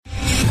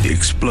The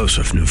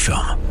explosive new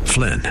film,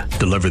 Flynn,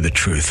 deliver the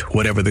truth,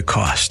 whatever the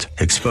cost,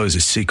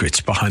 exposes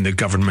secrets behind the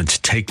government's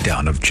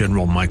takedown of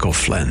General Michael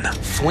Flynn.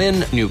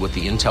 Flynn knew what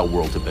the intel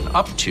world had been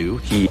up to.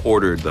 He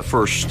ordered the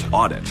first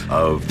audit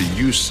of the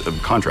use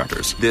of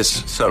contractors.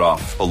 This set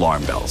off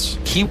alarm bells.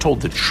 He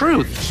told the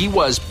truth. He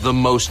was the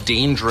most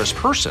dangerous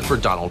person for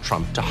Donald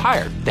Trump to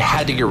hire. They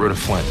had to get rid of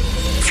Flynn.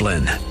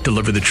 Flynn,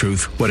 deliver the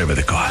truth, whatever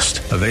the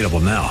cost. Available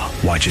now.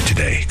 Watch it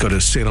today. Go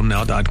to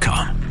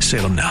salemnow.com.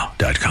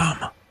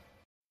 salemnow.com.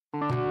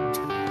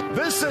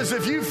 This says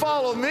if you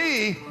follow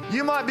me,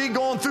 you might be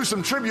going through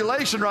some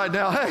tribulation right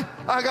now. Hey,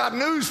 I got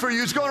news for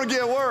you. It's going to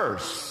get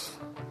worse.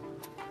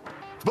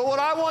 But what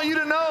I want you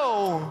to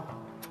know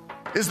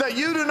is that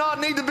you do not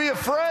need to be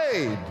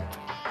afraid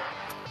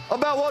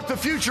about what the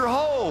future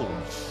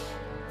holds.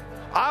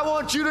 I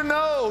want you to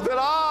know that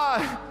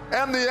I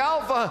am the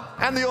Alpha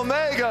and the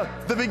Omega,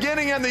 the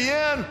beginning and the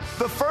end,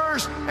 the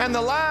first and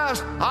the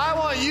last. I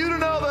want you to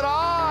know that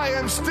I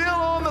am still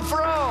on the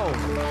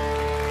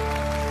throne.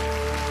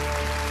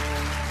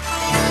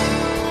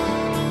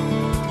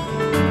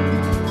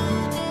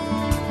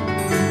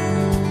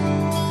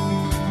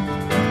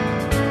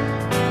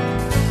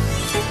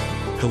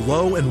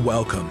 Hello and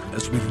welcome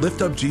as we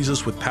lift up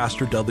Jesus with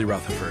Pastor Dudley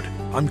Rutherford.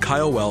 I'm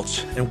Kyle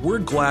Welch, and we're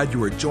glad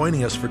you are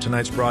joining us for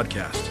tonight's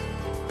broadcast.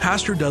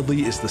 Pastor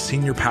Dudley is the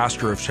senior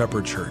pastor of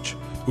Shepherd Church,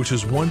 which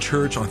is one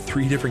church on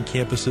 3 different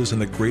campuses in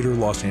the greater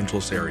Los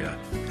Angeles area,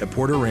 at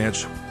Porter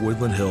Ranch,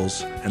 Woodland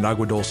Hills, and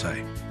Agua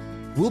Dulce.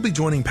 We'll be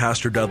joining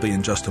Pastor Dudley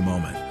in just a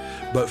moment,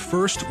 but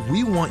first,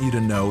 we want you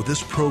to know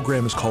this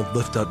program is called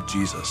Lift Up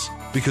Jesus,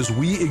 because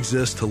we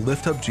exist to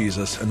lift up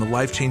Jesus and the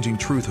life-changing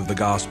truth of the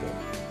gospel.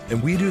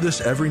 And we do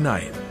this every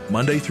night,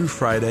 Monday through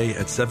Friday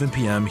at 7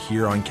 p.m.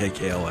 here on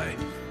KKLA.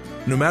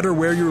 No matter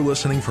where you're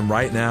listening from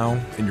right now,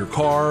 in your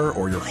car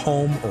or your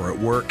home or at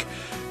work,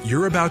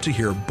 you're about to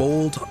hear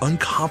bold,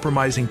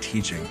 uncompromising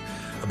teaching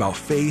about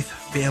faith,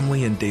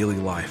 family, and daily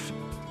life.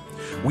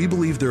 We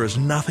believe there is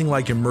nothing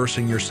like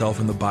immersing yourself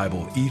in the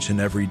Bible each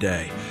and every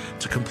day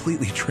to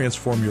completely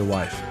transform your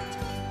life.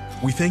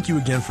 We thank you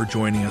again for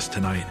joining us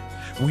tonight.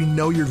 We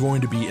know you're going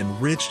to be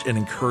enriched and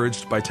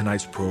encouraged by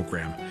tonight's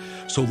program.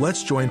 So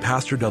let's join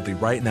Pastor Dudley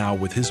right now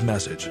with his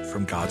message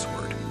from God's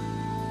Word.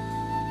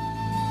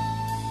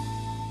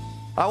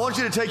 I want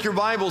you to take your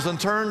Bibles and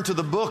turn to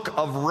the book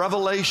of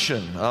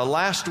Revelation.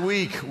 Last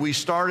week, we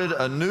started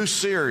a new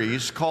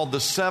series called The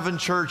 7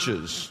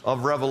 Churches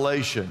of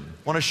Revelation.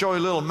 I want to show you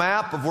a little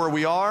map of where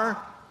we are,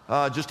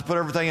 just to put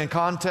everything in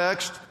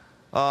context.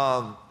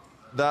 That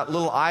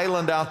little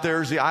island out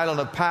there is the island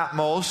of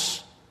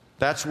Patmos.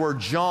 That's where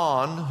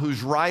John,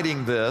 who's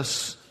writing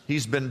this,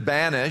 he's been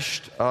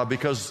banished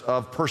because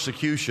of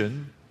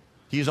persecution.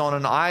 He's on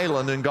an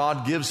island, and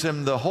God gives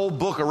him the whole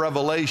book of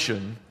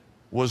Revelation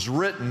was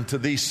written to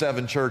these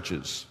 7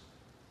 churches.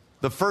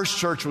 The first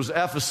church was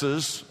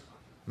Ephesus,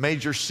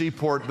 major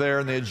seaport there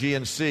in the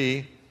Aegean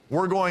Sea.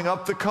 We're going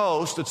up the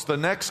coast. It's the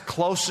next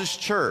closest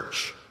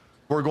church.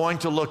 We're going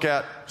to look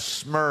at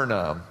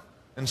Smyrna.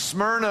 And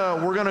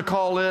Smyrna, we're going to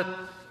call it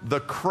the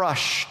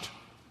crushed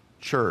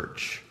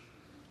church,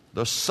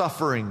 the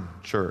suffering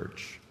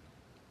church.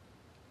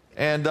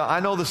 And I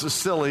know this is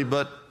silly,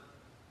 but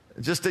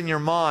just in your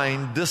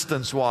mind,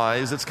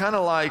 distance-wise, it's kind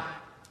of like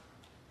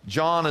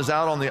John is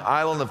out on the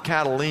island of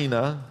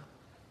Catalina,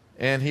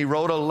 and he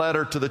wrote a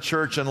letter to the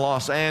church in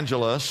Los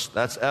Angeles,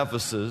 that's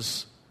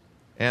Ephesus,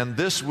 and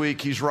this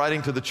week he's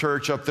writing to the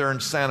church up there in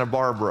Santa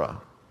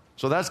Barbara.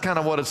 So that's kind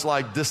of what it's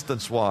like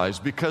distance-wise,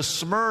 because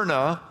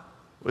Smyrna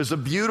is a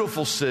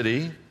beautiful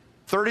city,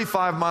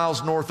 35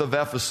 miles north of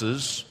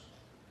Ephesus.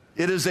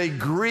 It is a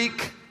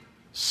Greek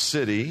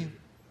city.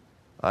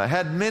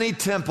 Had many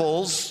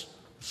temples.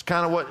 It's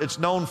kind of what it's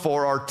known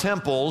for, are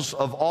temples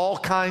of all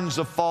kinds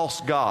of false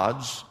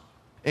gods,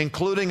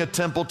 including a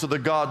temple to the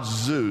god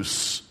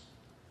Zeus.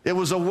 It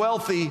was a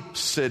wealthy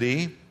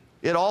city.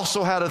 It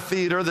also had a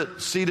theater that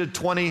seated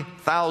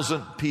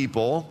 20,000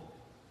 people.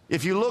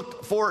 If you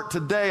look for it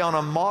today on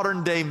a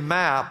modern-day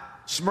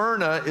map,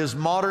 Smyrna is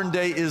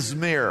modern-day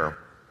Izmir,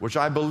 which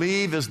I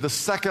believe is the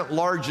second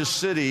largest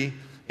city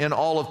in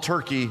all of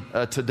Turkey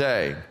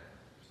today.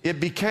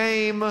 It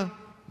became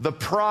the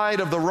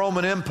pride of the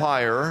Roman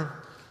Empire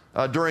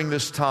during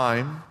this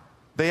time.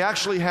 They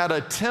actually had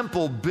a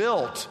temple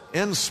built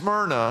in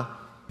Smyrna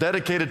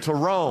dedicated to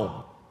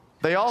Rome.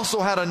 They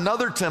also had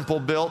another temple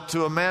built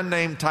to a man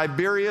named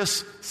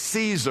Tiberius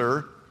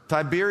Caesar.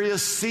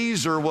 Tiberius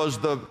Caesar was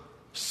the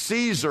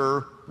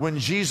Caesar when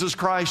Jesus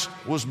Christ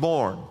was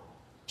born.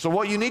 So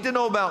what you need to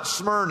know about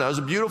Smyrna is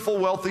a beautiful,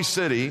 wealthy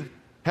city,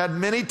 had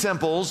many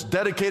temples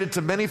dedicated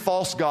to many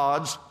false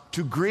gods,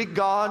 to Greek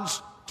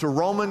gods, to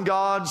Roman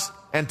gods,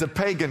 and to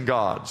pagan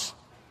gods.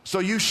 So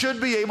you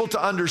should be able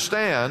to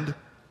understand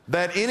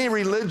that any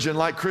religion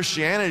like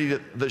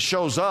Christianity that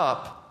shows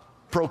up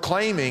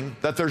proclaiming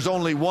that there's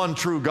only one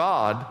true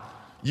God,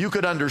 you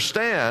could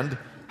understand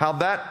how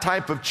that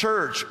type of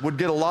church would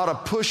get a lot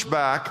of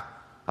pushback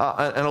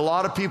and a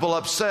lot of people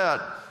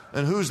upset.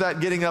 And who's that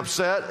getting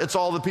upset? It's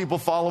all the people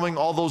following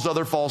all those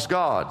other false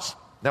gods.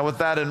 Now with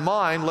that in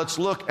mind, let's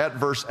look at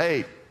verse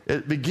 8.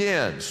 It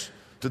begins,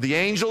 "To the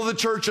angel of the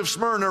church of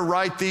Smyrna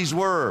write these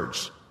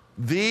words.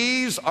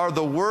 These are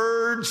the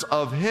words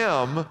of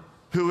him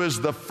who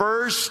is the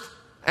first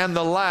and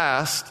the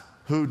last,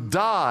 who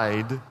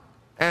died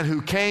and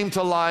who came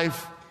to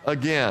life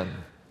again."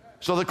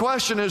 So the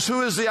question is,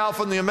 who is the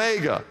Alpha and the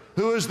Omega?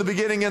 Who is the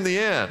beginning and the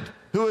end?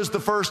 Who is the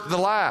first and the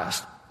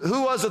last?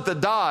 Who was it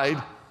that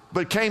died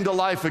but came to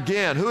life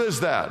again? Who is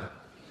that?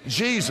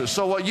 Jesus.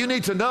 So what you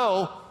need to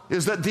know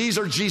is that these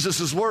are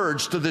Jesus'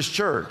 words to this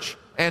church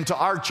and to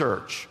our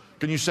church.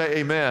 Can you say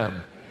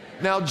amen?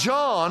 Now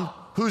John,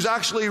 who's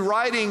actually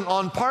writing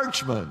on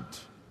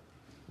parchment,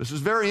 this is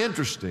very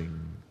interesting.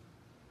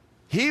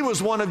 He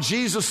was one of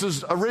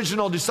Jesus'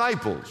 original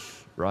disciples,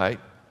 right?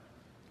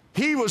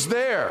 He was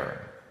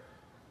there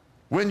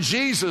when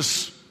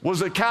Jesus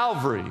was at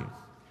Calvary.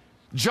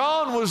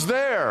 John was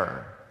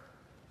there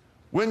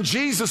when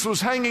Jesus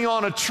was hanging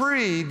on a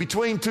tree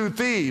between two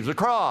thieves, a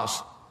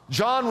cross.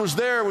 John was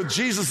there with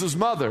Jesus'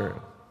 mother.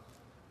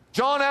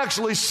 John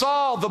actually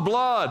saw the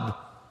blood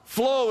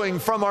flowing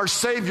from our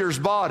Savior's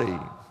body.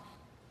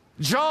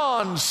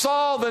 John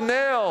saw the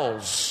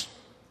nails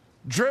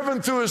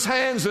driven through his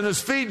hands and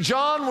his feet.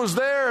 John was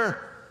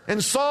there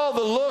and saw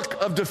the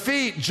look of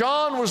defeat.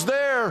 John was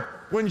there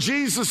when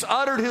Jesus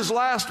uttered his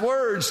last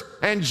words.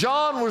 And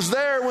John was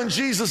there when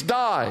Jesus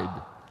died.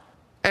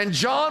 And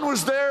John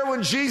was there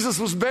when Jesus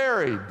was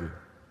buried.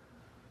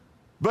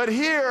 But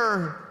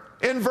here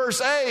in verse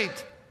 8,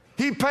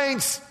 he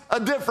paints a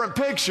different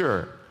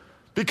picture.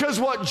 Because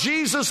what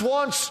Jesus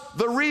wants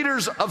the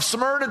readers of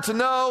Smyrna to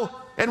know,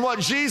 and what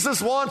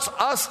Jesus wants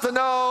us to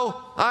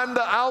know, I'm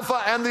the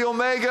Alpha and the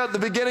Omega, the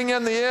beginning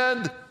and the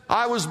end.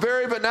 I was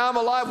buried, but now I'm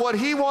alive. What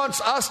he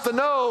wants us to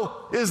know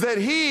is that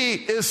he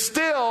is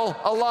still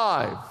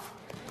alive.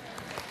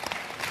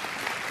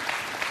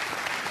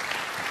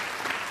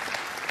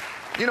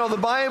 You know, the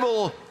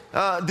Bible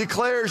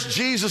declares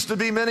Jesus to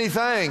be many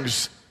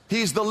things.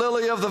 He's the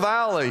lily of the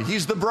valley.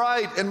 He's the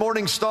bright and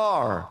morning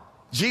star.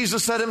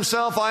 Jesus said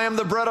himself, I am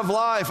the bread of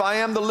life. I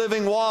am the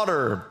living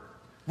water.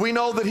 We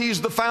know that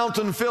he's the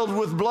fountain filled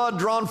with blood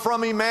drawn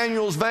from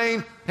Emmanuel's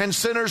vein, and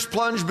sinners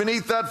plunged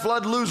beneath that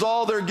flood lose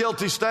all their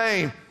guilty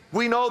stain.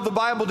 We know the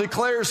Bible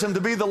declares him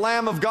to be the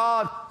Lamb of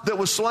God that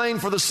was slain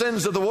for the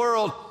sins of the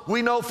world.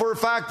 We know for a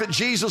fact that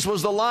Jesus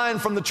was the Lion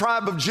from the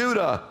tribe of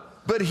Judah.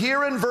 But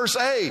here in verse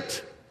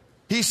 8,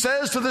 he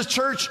says to this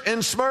church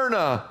in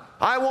Smyrna,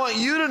 I want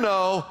you to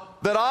know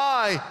that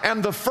I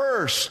am the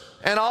first,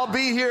 and I'll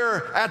be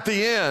here at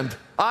the end.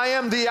 I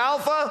am the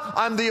Alpha,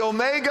 I'm the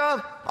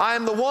Omega, I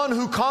am the one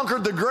who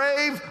conquered the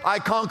grave, I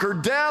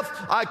conquered death,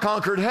 I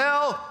conquered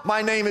hell.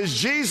 My name is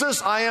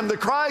Jesus, I am the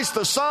Christ,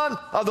 the Son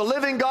of the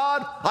living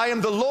God. I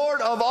am the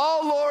Lord of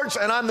all lords,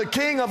 and I'm the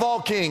King of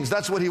all kings.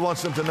 That's what he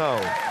wants them to know.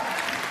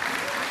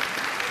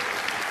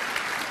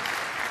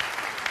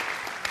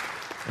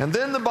 And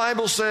then the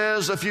Bible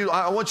says,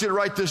 I want you to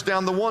write this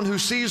down, the one who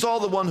sees all,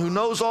 the one who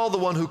knows all, the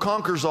one who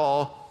conquers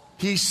all,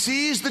 he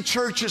sees the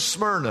church at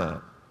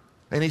Smyrna,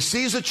 and he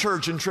sees a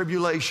church in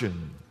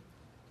tribulation.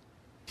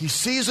 He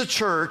sees a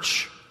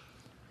church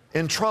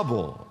in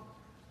trouble,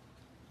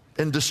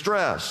 in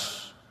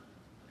distress.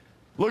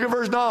 Look at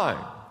verse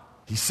 9.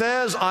 He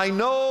says, I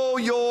know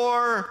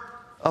your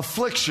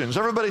afflictions.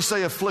 Everybody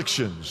say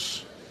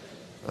afflictions.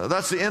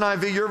 That's the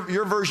NIV.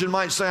 Your version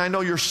might say, I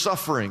know your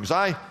sufferings.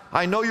 I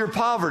know your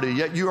poverty,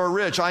 yet you are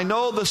rich. I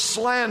know the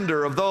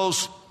slander of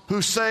those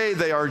who say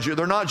they are Jews.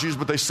 They're not Jews,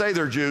 but they say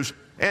they're Jews.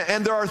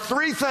 And there are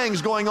three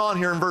things going on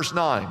here in verse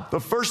 9. The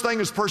first thing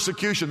is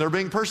persecution. They're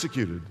being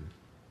persecuted.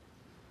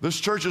 This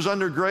church is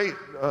under great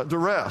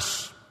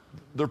duress.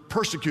 They're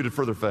persecuted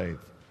for their faith.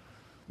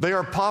 They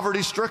are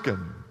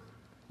poverty-stricken.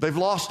 They've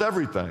lost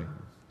everything,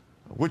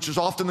 which is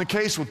often the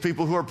case with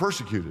people who are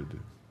persecuted.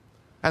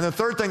 And the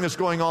third thing that's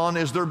going on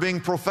is they're being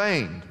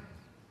profaned.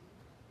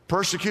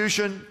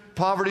 Persecution,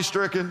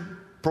 poverty-stricken,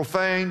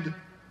 profaned.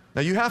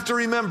 Now you have to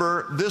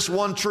remember this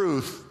one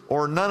truth,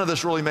 or none of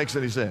this really makes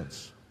any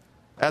sense.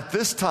 At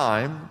this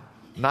time,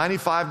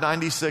 95,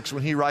 96,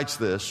 when he writes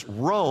this,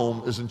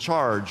 Rome is in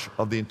charge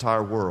of the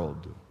entire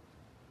world.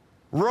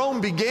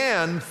 Rome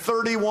began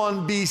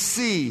 31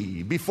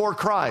 BC, before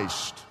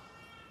Christ,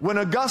 when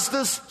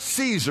Augustus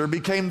Caesar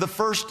became the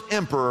first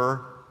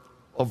emperor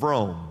of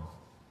Rome.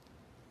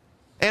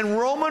 And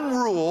Roman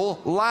rule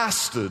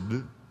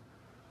lasted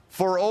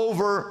for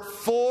over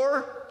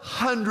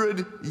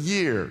 400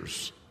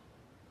 years.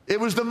 It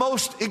was the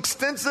most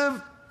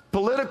extensive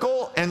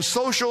political and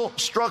social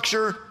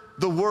structure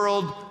the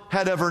world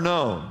had ever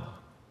known.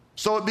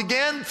 So it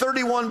began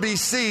 31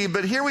 BC,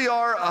 but here we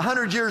are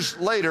 100 years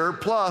later,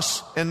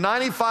 plus in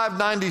 95,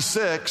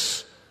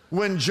 96,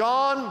 when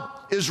John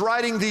is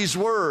writing these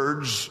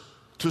words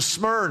to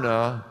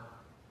Smyrna.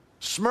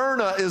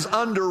 Smyrna is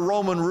under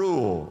Roman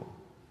rule.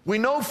 We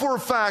know for a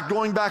fact,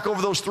 going back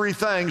over those three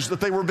things,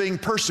 that they were being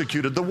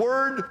persecuted. The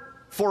word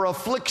for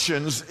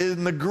afflictions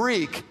in the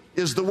Greek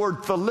is the word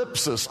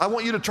thalipsis. I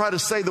want you to try to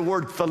say the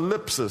word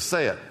thalipsis.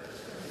 Say it.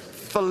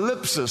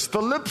 Thalipsis.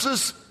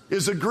 Thalipsis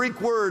is a Greek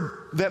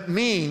word that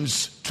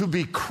means to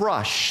be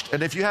crushed.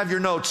 And if you have your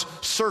notes,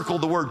 circle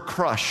the word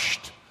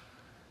crushed.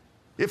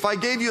 If I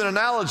gave you an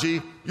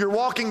analogy, you're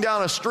walking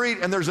down a street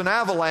and there's an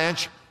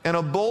avalanche, and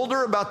a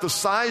boulder about the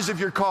size of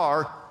your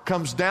car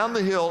comes down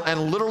the hill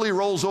and literally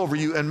rolls over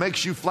you and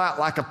makes you flat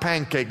like a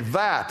pancake.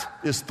 That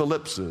is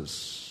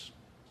thlipsis.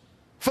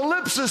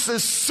 Thlipsis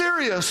is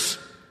serious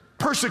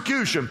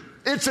persecution.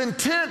 It's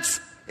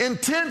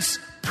intense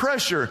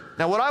pressure.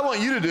 Now, what I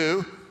want you to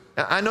do,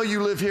 I know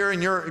you live here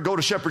and go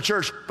to Shepherd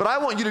Church, but I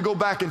want you to go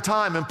back in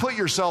time and put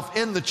yourself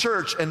in the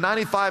church in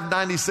 95,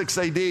 96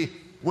 AD.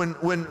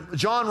 When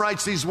John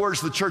writes these words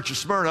to the church of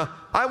Smyrna,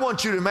 I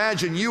want you to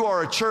imagine you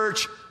are a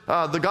church.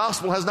 The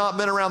gospel has not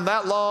been around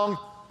that long,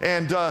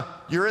 and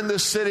you're in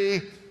this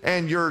city,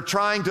 and you're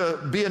trying to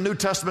be a New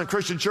Testament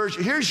Christian church.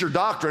 Here's your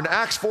doctrine.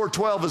 Acts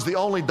 4:12 is the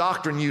only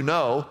doctrine you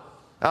know.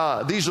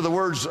 These are the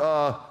words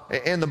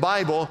in the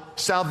Bible.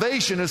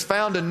 Salvation is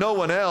found in no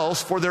one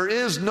else, for there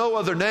is no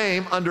other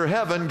name under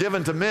heaven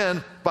given to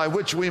men by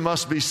which we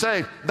must be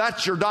saved.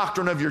 That's your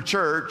doctrine of your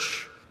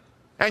church.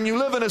 And you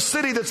live in a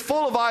city that's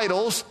full of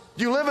idols.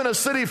 You live in a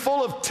city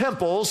full of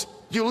temples.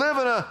 You live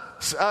in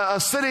a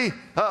city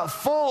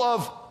full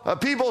of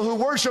people who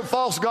worship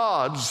false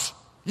gods.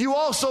 You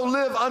also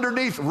live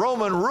underneath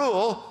Roman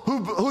rule,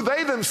 who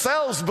they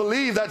themselves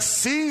believe that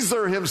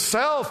Caesar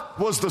himself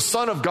was the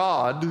Son of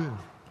God.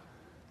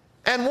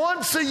 And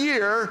once a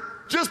year,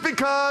 just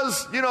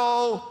because,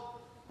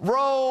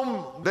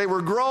 Rome, they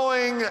were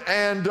growing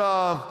and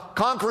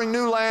conquering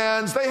new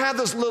lands, they had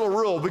this little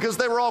rule, because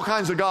they were all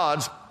kinds of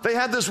gods. They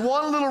had this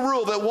one little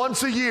rule that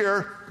once a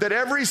year, that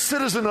every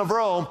citizen of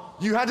Rome,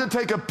 you had to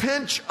take a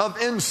pinch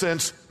of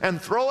incense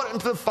and throw it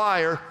into the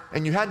fire,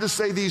 and you had to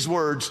say these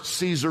words,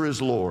 Caesar is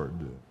Lord.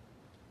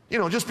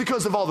 Just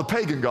because of all the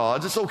pagan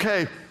gods, it's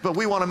okay, but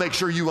we want to make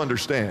sure you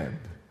understand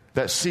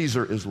that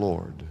Caesar is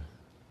Lord.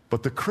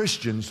 But the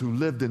Christians who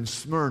lived in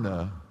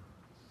Smyrna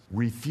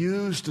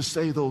refused to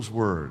say those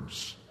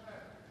words.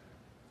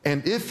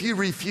 And if you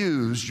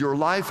refuse, your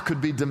life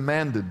could be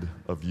demanded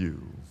of you.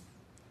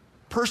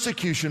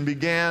 Persecution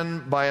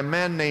began by a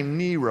man named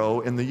Nero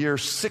in the year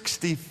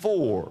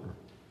 64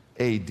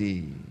 AD.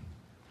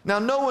 Now,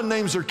 no one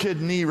names their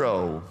kid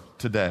Nero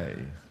today,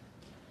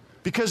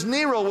 because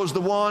Nero was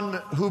the one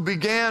who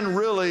began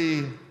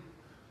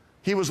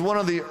he was one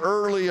of the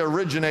early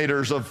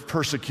originators of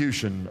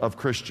persecution of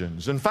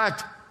Christians. In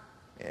fact,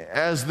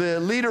 as the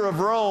leader of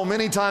Rome,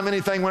 anytime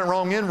anything went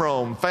wrong in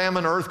Rome,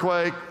 famine,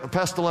 earthquake,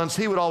 pestilence,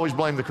 he would always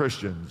blame the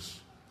Christians.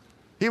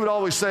 He would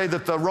always say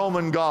that the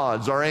Roman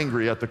gods are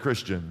angry at the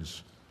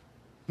Christians.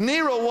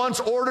 Nero once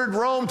ordered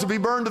Rome to be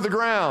burned to the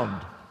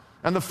ground,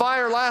 and the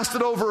fire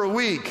lasted over a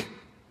week.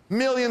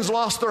 Millions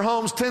lost their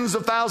homes, tens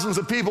of thousands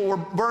of people were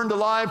burned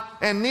alive,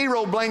 and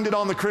Nero blamed it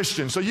on the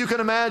Christians. So you can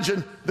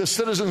imagine the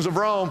citizens of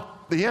Rome,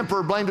 the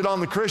emperor blamed it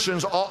on the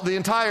Christians. The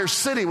entire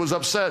city was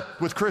upset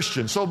with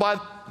Christians. So by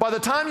the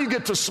time you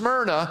get to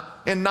Smyrna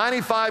in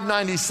 95,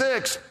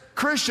 96,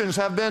 Christians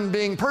have been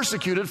being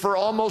persecuted for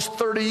almost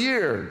 30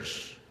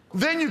 years.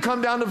 Then you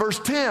come down to verse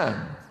 10.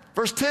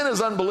 Verse 10 is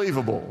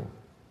unbelievable.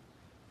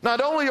 Not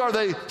only are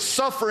they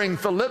suffering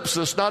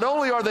thlipsis, not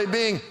only are they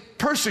being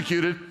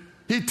persecuted,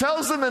 he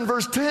tells them in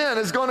verse 10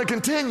 is going to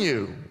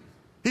continue.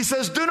 He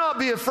says, do not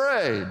be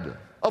afraid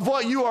of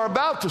what you are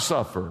about to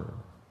suffer.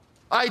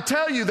 I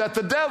tell you that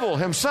the devil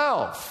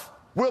himself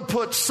will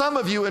put some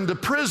of you into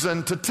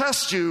prison to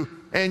test you,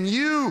 and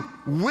you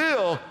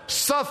will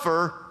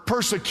suffer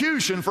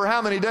persecution for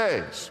how many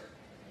days?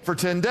 For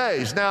 10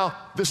 days. Now,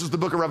 this is the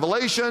book of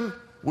Revelation.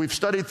 We've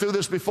studied through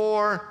this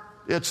before.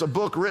 It's a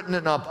book written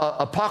in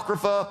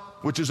Apocrypha,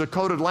 which is a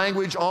coded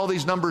language. All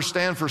these numbers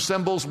stand for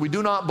symbols. We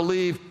do not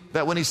believe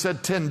that when he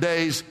said 10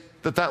 days,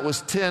 that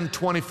was 10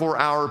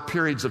 24-hour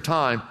periods of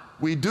time.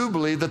 We do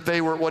believe that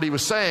what he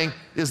was saying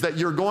is that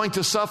you're going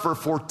to suffer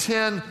for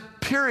 10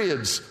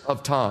 periods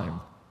of time.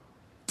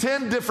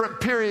 10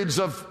 different periods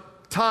of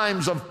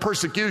times of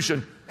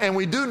persecution. And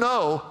we do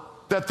know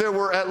that there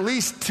were at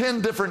least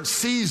 10 different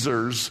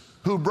Caesars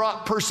who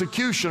brought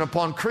persecution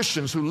upon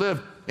Christians who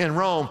lived in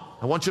Rome.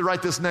 I want you to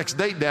write this next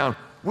date down.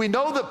 We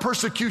know that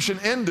persecution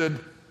ended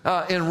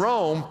in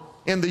Rome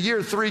in the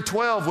year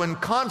 312 when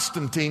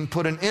Constantine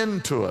put an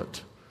end to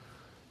it.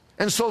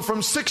 And so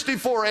from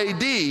 64 AD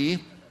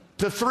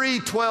to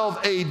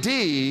 312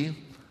 AD,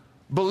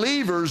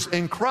 believers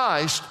in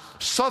Christ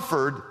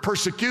suffered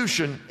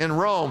persecution in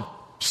Rome.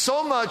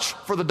 So much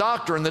for the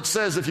doctrine that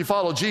says if you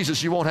follow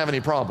Jesus, you won't have any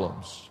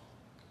problems.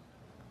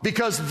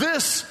 Because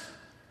this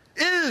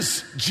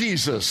is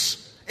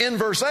Jesus in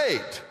verse 8,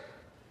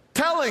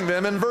 telling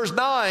them in verse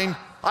 9,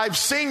 I've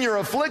seen your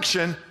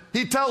affliction.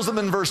 He tells them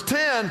in verse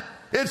 10,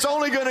 it's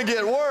only going to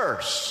get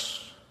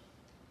worse.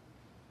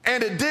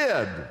 And it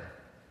did.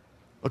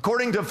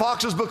 According to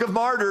Fox's Book of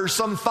Martyrs,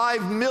 some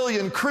 5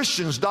 million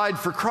Christians died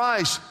for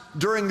Christ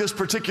during this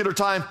particular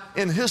time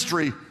in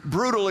history,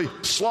 brutally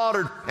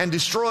slaughtered and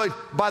destroyed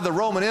by the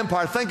Roman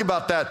Empire. Think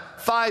about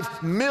that.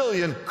 5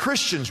 million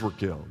Christians were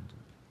killed.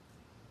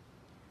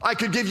 I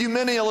could give you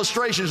many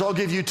illustrations. I'll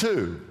give you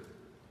 2.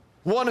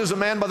 One is a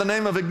man by the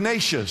name of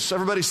Ignatius.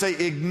 Everybody say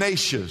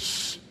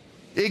Ignatius.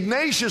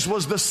 Ignatius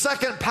was the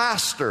second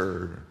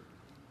pastor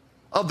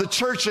of the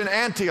church in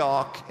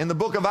Antioch in the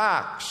book of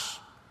Acts.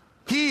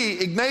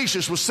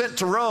 Ignatius, was sent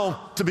to Rome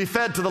to be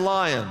fed to the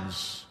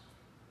lions.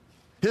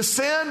 His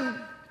sin,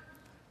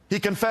 he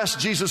confessed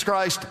Jesus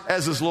Christ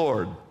as his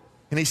Lord.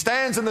 And he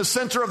stands in the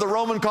center of the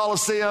Roman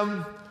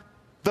Colosseum.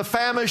 The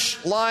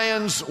famished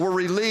lions were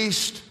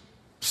released.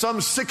 Some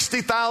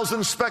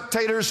 60,000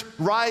 spectators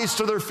rise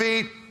to their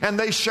feet and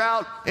they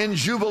shout in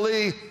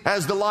jubilee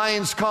as the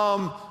lions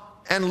come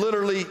and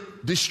literally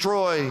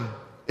destroy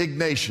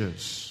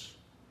Ignatius.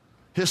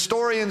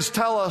 Historians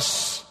tell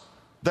us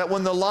that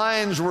when the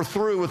lions were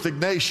through with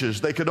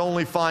Ignatius, they could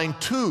only find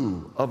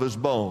 2 of his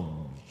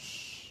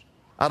bones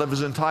out of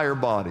his entire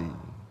body.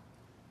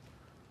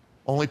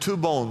 Only 2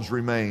 bones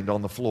remained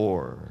on the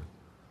floor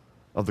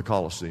of the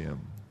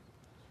Colosseum.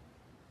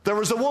 There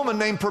was a woman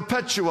named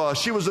Perpetua.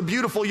 She was a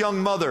beautiful young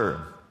mother.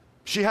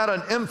 She had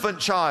an infant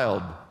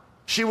child.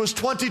 She was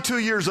 22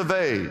 years of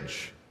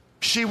age.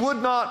 She would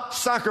not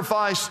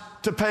sacrifice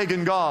to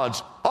pagan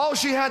gods. All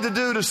she had to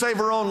do to save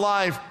her own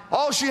life,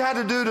 all she had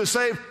to do to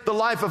save the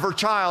life of her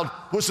child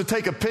was to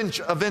take a pinch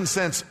of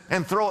incense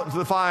and throw it into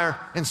the fire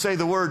and say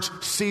the words,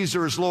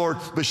 "Caesar is Lord,"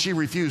 but she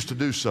refused to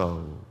do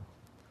so.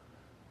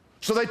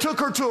 So they took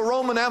her to a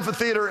Roman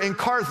amphitheater in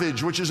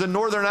Carthage, which is in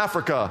northern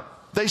Africa.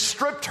 They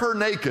stripped her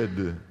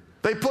naked.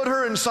 They put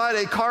her inside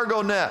a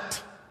cargo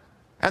net,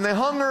 and they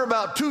hung her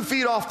about 2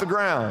 feet off the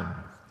ground.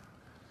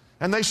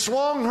 And they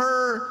swung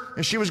her,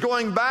 and she was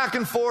going back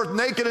and forth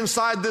naked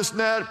inside this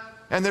net,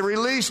 and they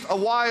released a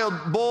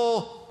wild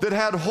bull that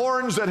had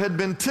horns that had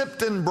been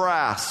tipped in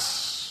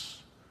brass,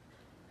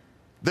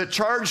 that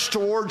charged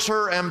towards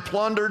her and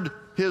plundered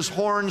his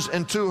horns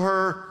into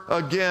her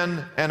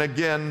again and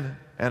again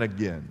and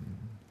again.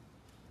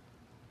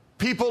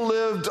 People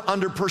lived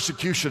under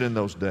persecution in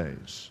those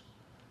days.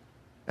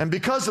 And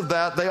because of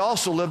that, they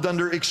also lived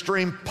under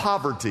extreme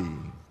poverty.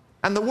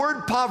 And the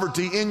word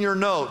poverty in your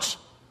notes,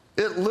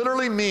 it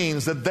literally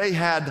means that they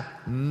had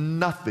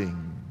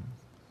nothing.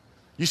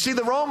 You see,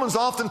 the Romans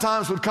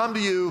oftentimes would come to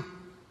you,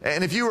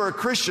 and if you were a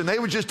Christian, they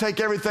would just take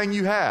everything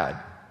you had.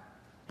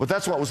 But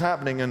that's what was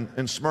happening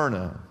in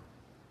Smyrna.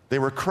 They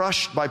were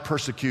crushed by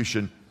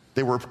persecution.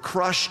 They were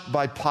crushed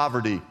by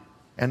poverty.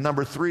 And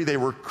number 3, they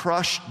were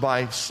crushed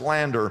by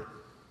slander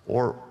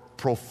or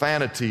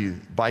profanity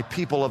by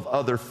people of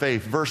other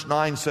faith. Verse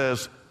 9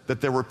 says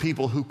that there were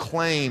people who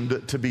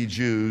claimed to be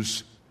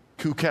Jews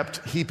who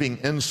kept heaping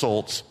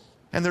insults.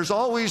 And there's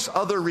always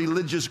other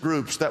religious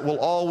groups that will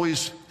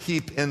always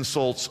heap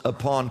insults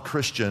upon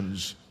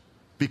Christians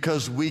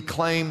because we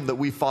claim that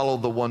we follow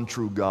the one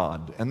true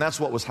God. And that's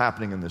what was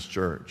happening in this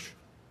church.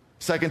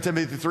 2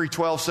 Timothy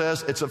 3:12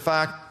 says it's a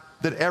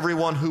fact that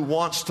everyone who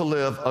wants to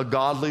live a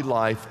godly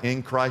life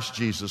in Christ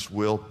Jesus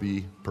will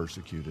be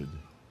persecuted.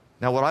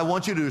 Now what I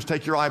want you to do is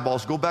take your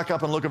eyeballs, go back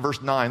up and look at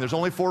verse 9. There's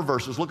only 4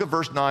 verses. Look at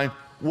verse 9.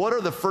 What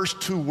are the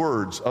first 2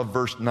 words of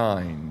verse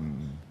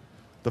 9?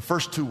 The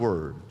first 2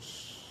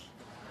 words.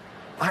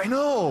 I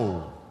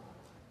know.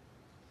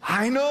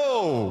 I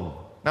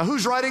know. Now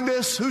who's writing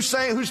this? Who's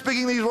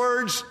speaking these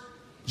words?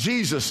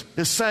 Jesus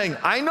is saying,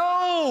 I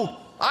know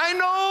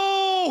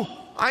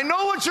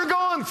what you're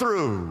going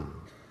through.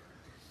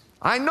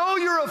 I know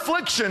your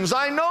afflictions.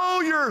 I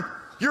know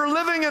you're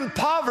living in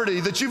poverty,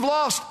 that you've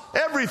lost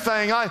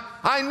everything.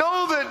 I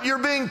know that you're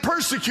being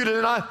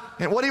persecuted.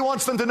 And what he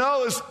wants them to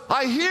know is,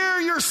 I hear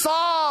your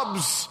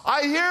sobs.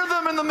 I hear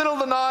them in the middle of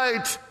the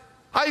night.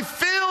 I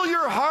feel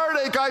your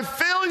heartache. I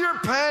feel your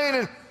pain.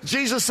 And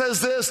Jesus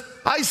says this,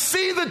 I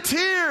see the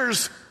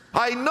tears.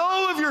 I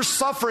know of your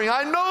suffering.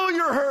 I know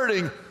you're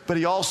hurting. But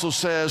he also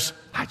says,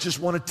 I just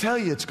want to tell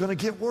you, it's going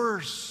to get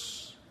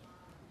worse.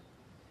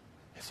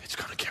 It's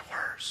going to get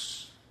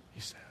worse,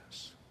 he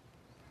says.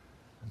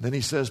 And then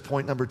he says,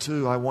 point number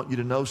 2, I want you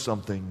to know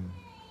something.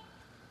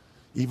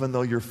 Even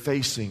though you're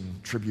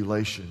facing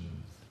tribulation,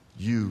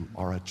 you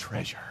are a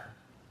treasure.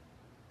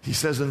 He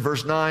says in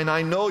verse 9,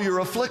 I know your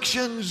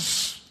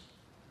afflictions.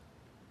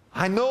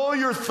 I know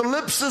your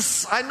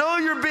thlipsis. I know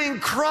you're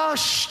being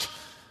crushed.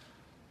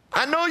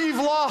 I know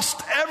you've lost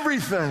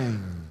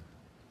everything.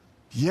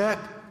 Yet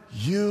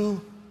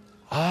you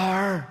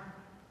are,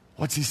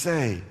 what's he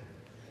say?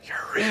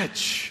 You're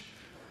rich.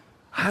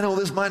 I know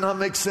this might not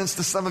make sense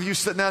to some of you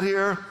sitting out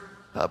here,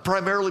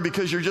 primarily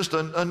because you're just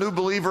a new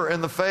believer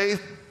in the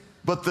faith.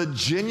 But the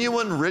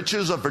genuine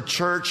riches of a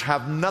church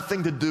have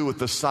nothing to do with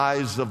the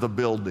size of the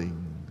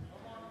building.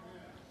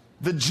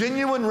 The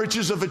genuine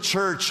riches of a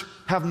church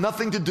have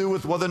nothing to do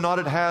with whether or not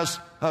it has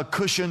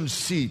cushioned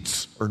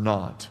seats or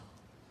not.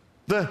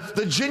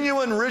 The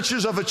genuine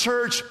riches of a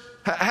church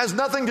has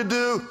nothing to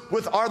do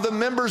with, are the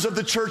members of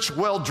the church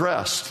well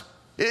dressed?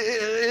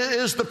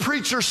 Is the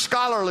preacher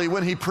scholarly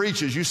when he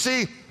preaches? You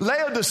see,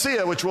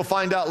 Laodicea, which we'll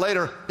find out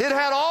later, it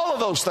had all of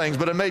those things,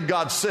 but it made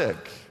God sick.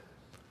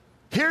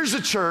 Here's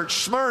a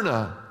church,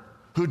 Smyrna,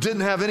 who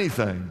didn't have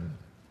anything.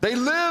 They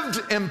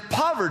lived in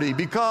poverty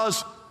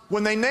because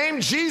when they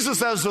named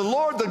Jesus as the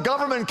Lord, the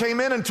government came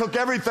in and took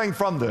everything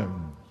from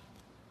them.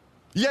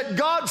 Yet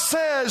God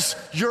says,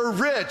 you're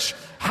rich.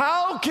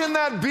 How can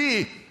that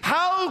be?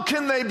 How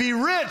can they be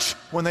rich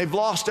when they've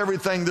lost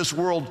everything this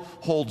world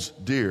holds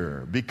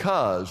dear?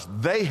 Because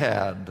they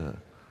had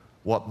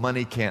what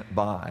money can't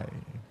buy.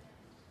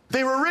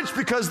 They were rich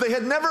because they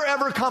had never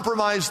ever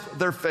compromised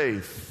their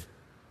faith.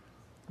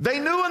 They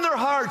knew in their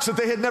hearts that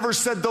they had never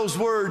said those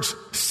words,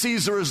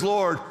 Caesar is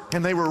Lord,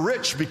 and they were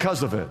rich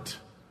because of it.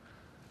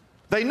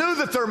 They knew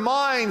that their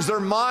minds,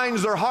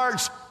 their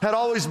hearts had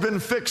always been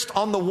fixed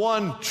on the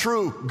one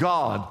true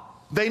God.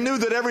 They knew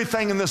that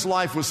everything in this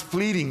life was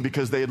fleeting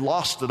because they had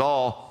lost it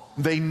all.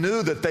 They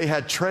knew that they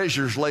had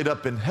treasures laid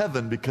up in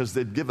heaven because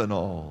they'd given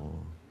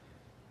all.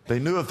 They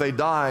knew if they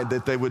died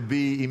that they would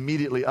be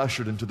immediately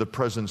ushered into the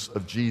presence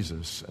of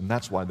Jesus, and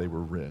that's why they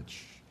were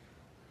rich.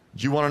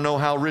 Do you want to know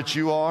how rich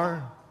you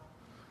are?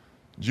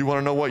 Do you want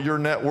to know what your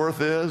net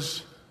worth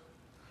is?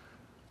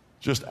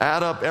 Just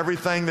add up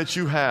everything that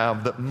you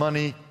have that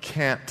money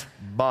can't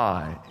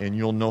buy, and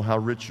you'll know how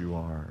rich you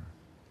are.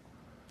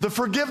 The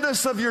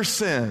forgiveness of your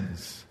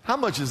sins, how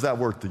much is that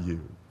worth to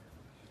you?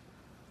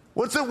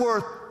 What's it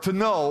worth to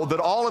know that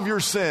all of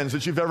your sins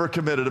that you've ever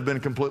committed have been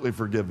completely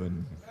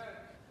forgiven?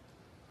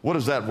 What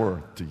is that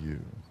worth to you?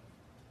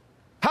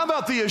 How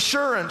about the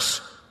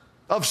assurance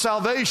of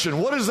salvation?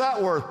 What is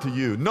that worth to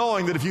you?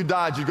 Knowing that if you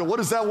died, you'd go, what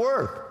is that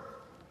worth?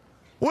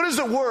 What is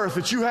it worth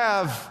that you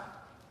have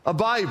a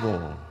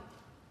Bible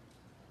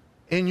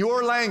in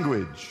your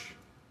language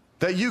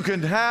that you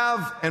can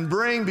have and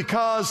bring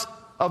because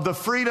of the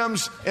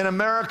freedoms in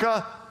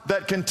America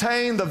that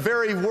contain the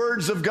very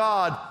words of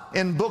God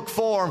in book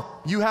form?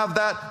 You have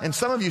that, and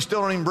some of you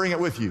still don't even bring it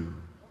with you.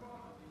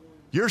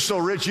 You're so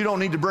rich you don't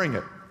need to bring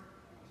it.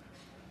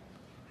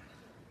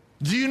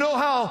 Do you know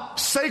how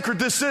sacred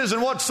this is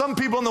and what some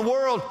people in the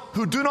world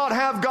who do not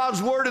have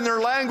God's word in their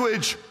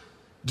language,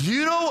 do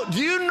you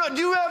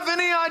have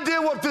any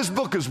idea what this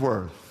book is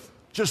worth?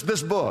 Just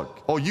this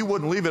book. Oh, you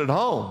wouldn't leave it at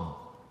home.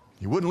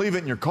 You wouldn't leave it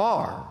in your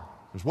car.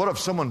 Because what if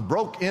someone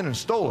broke in and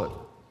stole it?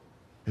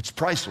 It's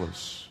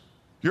priceless.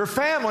 Your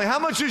family, how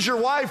much is your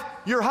wife,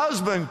 your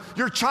husband,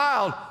 your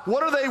child?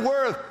 What are they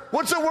worth?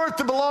 What's it worth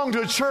to belong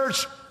to a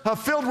church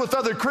filled with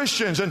other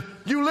Christians? And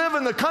you live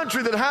in the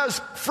country that has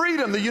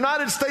freedom, the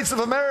United States of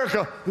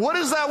America. What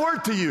is that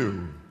worth to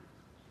you?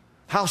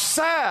 How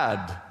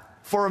sad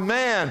for a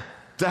man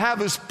to have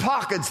his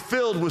pockets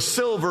filled with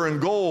silver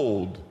and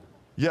gold,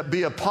 yet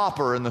be a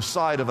pauper in the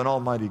sight of an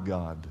almighty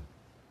God.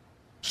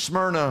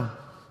 Smyrna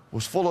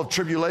was full of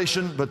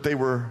tribulation, but they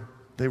were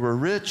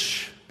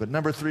rich. But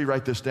number 3,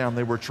 write this down,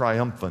 they were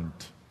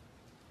triumphant.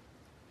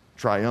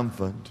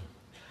 Triumphant.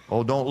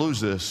 Oh, don't lose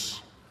this.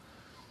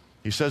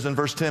 He says in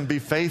verse 10, be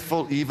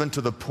faithful even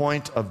to the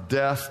point of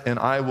death, and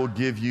I will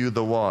give you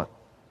the what?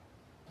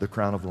 The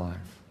crown of life.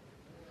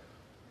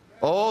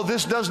 Oh,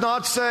 this does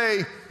not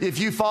say if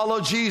you follow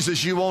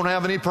Jesus, you won't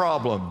have any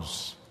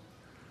problems.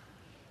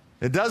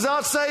 It does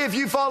not say if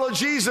you follow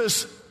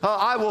Jesus,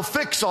 I will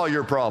fix all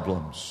your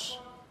problems.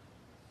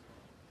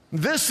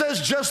 This says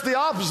just the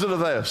opposite of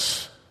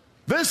this.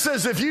 This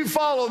says if you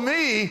follow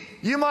me,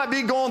 you might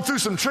be going through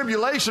some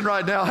tribulation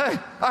right now. Hey,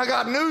 I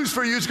got news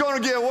for you. It's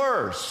going to get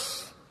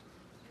worse.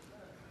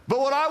 But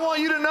what I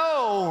want you to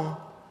know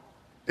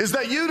is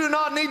that you do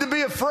not need to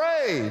be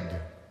afraid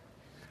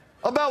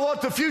about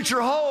what the future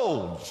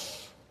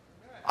holds.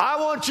 I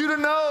want you to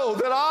know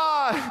that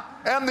I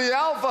am the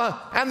Alpha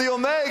and the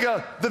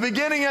Omega, the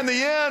beginning and the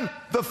end,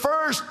 the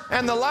first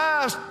and the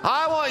last.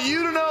 I want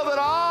you to know that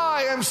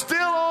I am still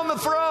on the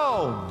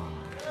throne.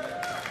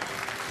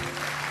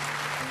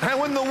 And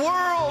when the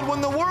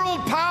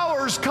world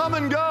powers come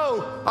and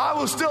go, I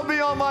will still be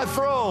on my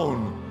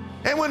throne.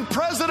 And when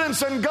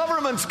presidents and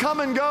governments come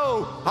and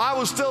go, I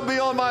will still be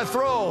on my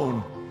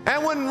throne.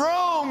 And when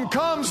Rome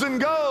comes and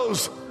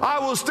goes, I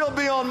will still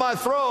be on my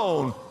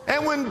throne.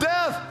 And when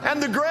death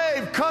and the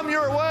grave come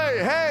your way,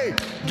 hey,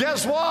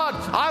 guess what?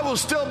 I will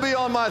still be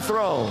on my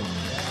throne.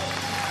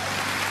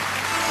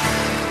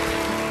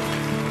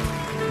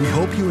 We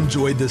hope you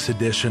enjoyed this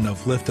edition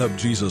of Lift Up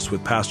Jesus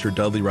with Pastor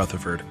Dudley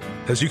Rutherford.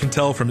 As you can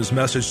tell from his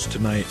message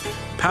tonight,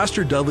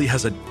 Pastor Dudley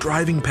has a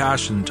driving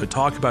passion to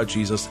talk about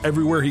Jesus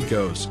everywhere he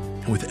goes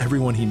and with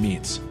everyone he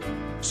meets.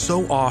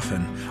 So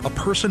often, a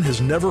person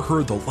has never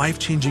heard the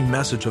life-changing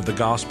message of the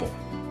gospel.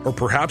 Or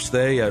perhaps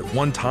they, at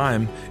one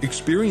time,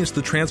 experienced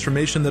the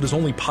transformation that is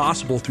only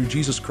possible through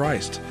Jesus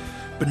Christ,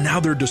 but now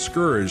they're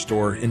discouraged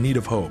or in need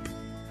of hope.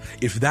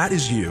 If that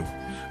is you,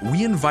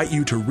 we invite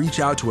you to reach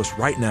out to us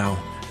right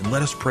now and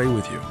let us pray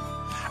with you.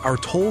 Our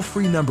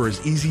toll-free number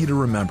is easy to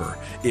remember.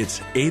 It's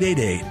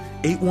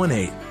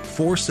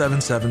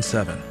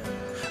 888-818-4777.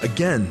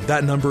 Again,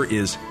 that number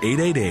is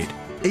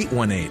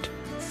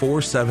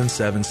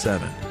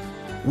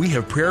 888-818-4777. We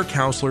have prayer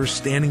counselors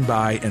standing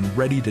by and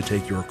ready to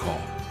take your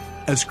call.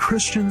 As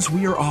Christians,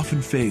 we are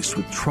often faced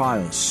with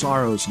trials,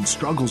 sorrows, and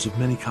struggles of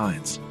many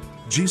kinds.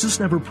 Jesus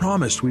never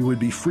promised we would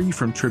be free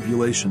from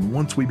tribulation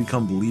once we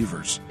become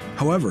believers.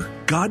 However,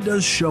 God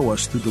does show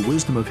us through the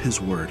wisdom of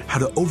His Word how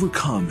to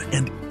overcome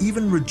and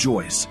even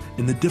rejoice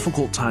in the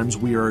difficult times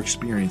we are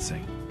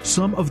experiencing.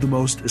 Some of the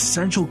most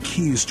essential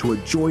keys to a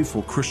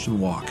joyful Christian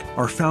walk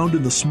are found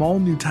in the small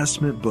New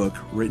Testament book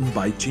written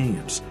by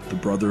James, the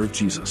brother of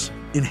Jesus.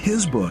 In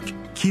his book,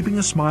 Keeping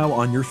a Smile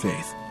on Your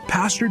Faith,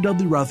 Pastor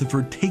Dudley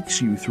Rutherford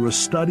takes you through a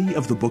study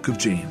of the book of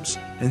James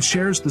and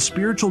shares the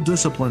spiritual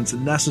disciplines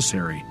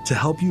necessary to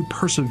help you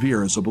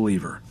persevere as a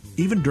believer,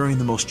 even during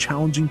the most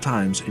challenging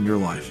times in your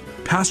life.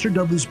 Pastor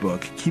Dudley's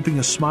book, Keeping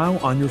a Smile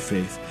on Your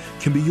Faith,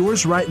 can be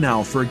yours right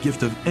now for a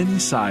gift of any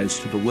size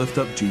to the Lift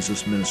Up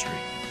Jesus ministry.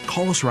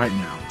 Call us right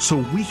now so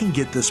we can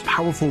get this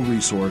powerful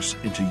resource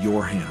into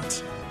your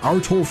hands. Our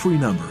toll-free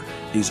number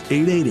is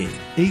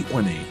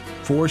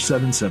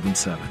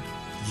 888-818-4777.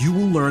 You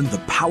will learn the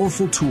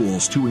powerful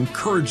tools to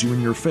encourage you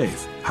in your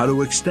faith, how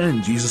to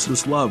extend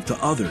Jesus' love to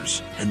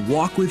others, and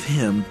walk with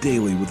Him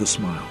daily with a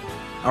smile.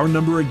 Our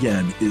number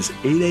again is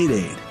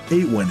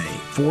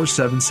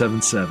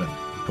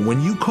 888-818-4777. And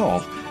when you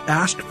call,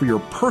 ask for your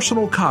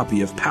personal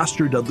copy of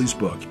Pastor Dudley's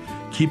book,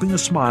 Keeping a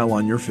Smile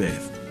on Your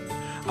Faith.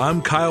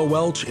 I'm Kyle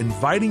Welch,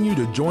 inviting you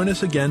to join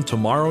us again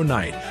tomorrow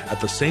night at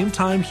the same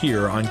time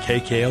here on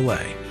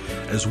KKLA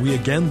as we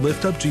again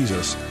lift up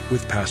Jesus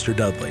with Pastor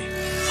Dudley.